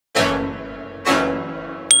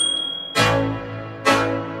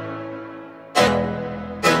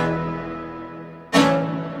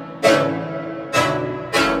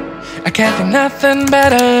I can't think nothing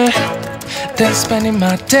better than spending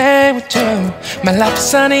my day with you. My life is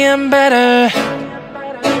sunny and better,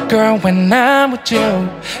 girl, when I'm with you.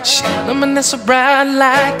 She illuminates so bright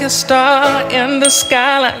like a star in the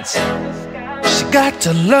skylines. She got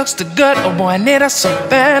the looks, the good, oh boy, I need her so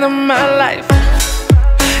bad in my life.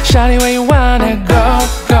 Shawty, where you wanna go,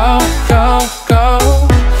 go, go, go?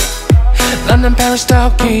 London, Paris,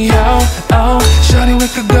 Tokyo, oh, shawty, we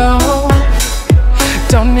could go.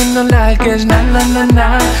 Don't need no luggage, nah, nah, nah,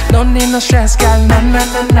 nah. No need no stress, girl, nah, nah,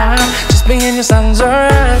 nah, nah. Just being your sounds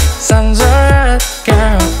alright,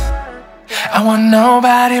 girl. I want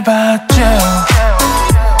nobody but you.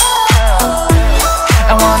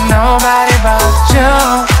 I want nobody but you.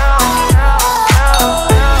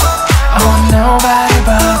 I want nobody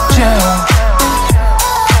but you.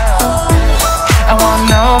 I want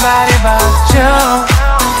nobody but you.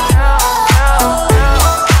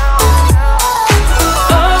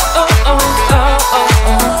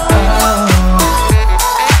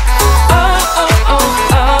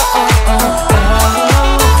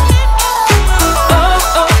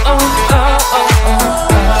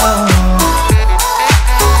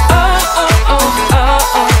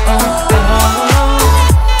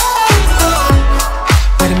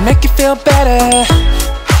 Feel better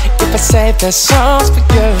if I say the songs for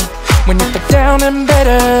you. When you feel down and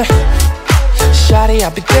bitter, shawty, I'll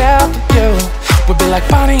be there for you. We'll be like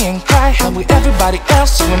Bonnie and Clyde, how we everybody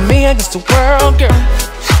else, you and me against the world, girl.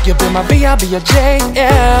 You'll be my B, I'll be your J,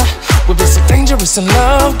 yeah. We'll be so dangerous in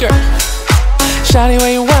love, girl. Shawty,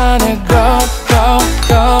 where you wanna go, go,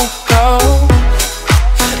 go, go?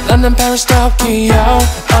 London, Paris, Tokyo,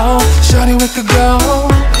 oh, shawty, we could go.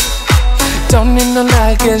 Don't need no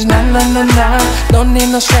luggage, nah, nah, nah, nah. Don't need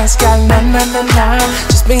no stress, girl, nah, nah, nah, nah.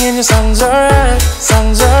 Just being your sounds alright,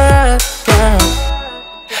 girl.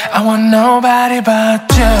 I want nobody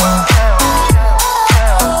but you.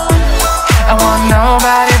 I want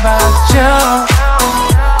nobody but you.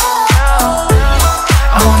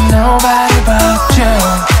 I want nobody but you.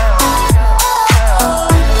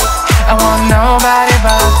 I want nobody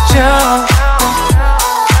but you.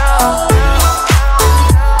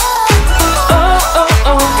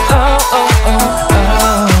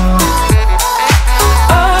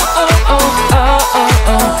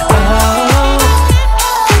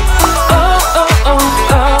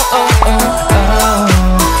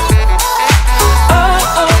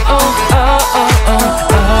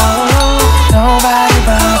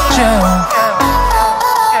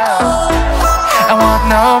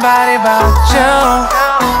 Nobody but you.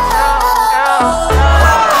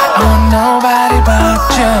 I want nobody but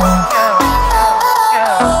you.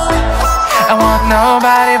 I want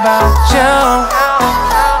nobody but you.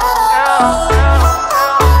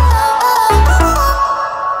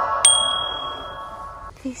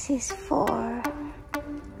 This is for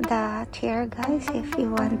the chair, guys. If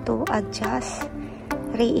you want to adjust,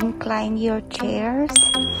 re-incline your chairs.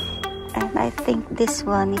 And I think this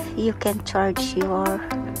one, if you can charge your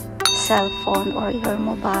cell phone or your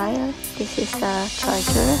mobile, this is the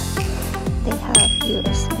charger. They have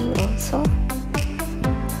USB also.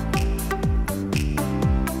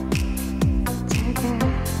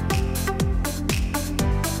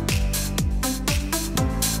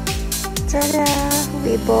 Ta-da!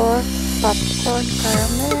 We bought popcorn,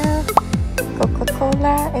 caramel,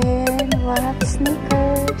 Coca-Cola, and wax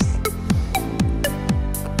sneakers.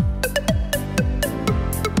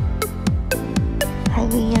 I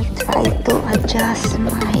will try to adjust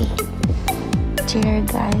my chair,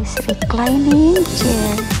 guys. Reclining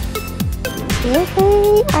chair.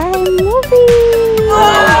 Yay! I'm moving!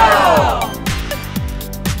 Wow!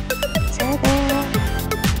 Ta-da!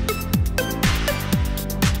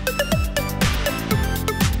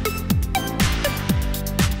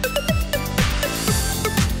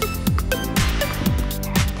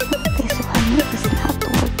 This one is not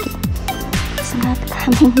working. It's not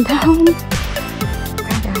coming down.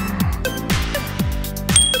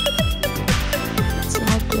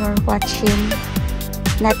 You're watching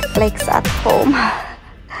Netflix at home.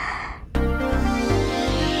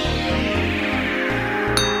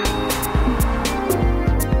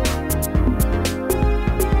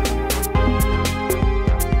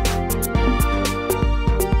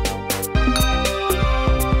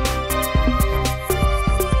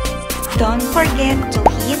 Don't forget to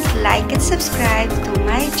hit like and subscribe to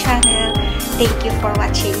my channel. Thank you for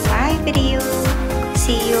watching my video.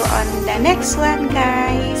 See you on the next one,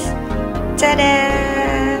 guys.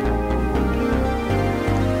 Ta-da!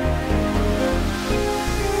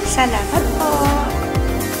 Salamat po!